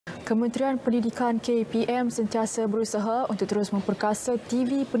Kementerian Pendidikan KPM sentiasa berusaha untuk terus memperkasa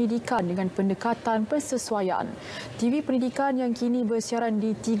TV Pendidikan dengan pendekatan persesuaian. TV Pendidikan yang kini bersiaran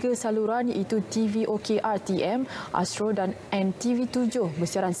di 3 saluran iaitu TV RTM, Astro dan NTV7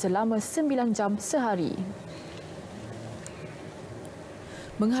 bersiaran selama 9 jam sehari.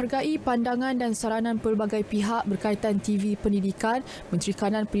 Menghargai pandangan dan saranan pelbagai pihak berkaitan TV Pendidikan, Menteri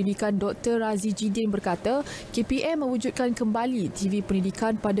Kanan Pendidikan Dr. Razi Jidin berkata, KPM mewujudkan kembali TV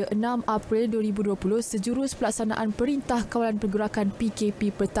Pendidikan pada 6 April 2020 sejurus pelaksanaan Perintah Kawalan Pergerakan PKP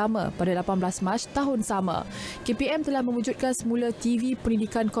pertama pada 18 Mac tahun sama. KPM telah mewujudkan semula TV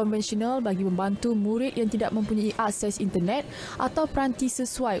Pendidikan konvensional bagi membantu murid yang tidak mempunyai akses internet atau peranti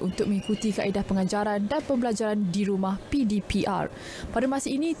sesuai untuk mengikuti kaedah pengajaran dan pembelajaran di rumah PDPR. Pada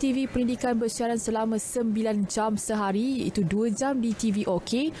masa ini, TV Pendidikan bersiaran selama 9 jam sehari iaitu 2 jam di TV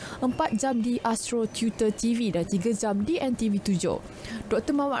OK, 4 jam di Astro Tutor TV dan 3 jam di NTV7.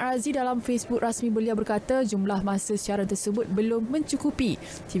 Dr. Muhammad Razi dalam Facebook rasmi beliau berkata jumlah masa siaran tersebut belum mencukupi.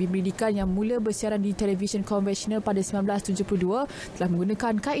 TV Pendidikan yang mula bersiaran di televisyen konvensional pada 1972 telah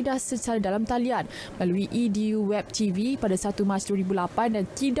menggunakan kaedah secara dalam talian melalui EDU Web TV pada 1 Mac 2008 dan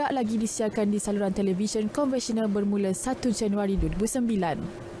tidak lagi disiarkan di saluran televisyen konvensional bermula 1 Januari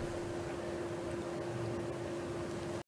 2009.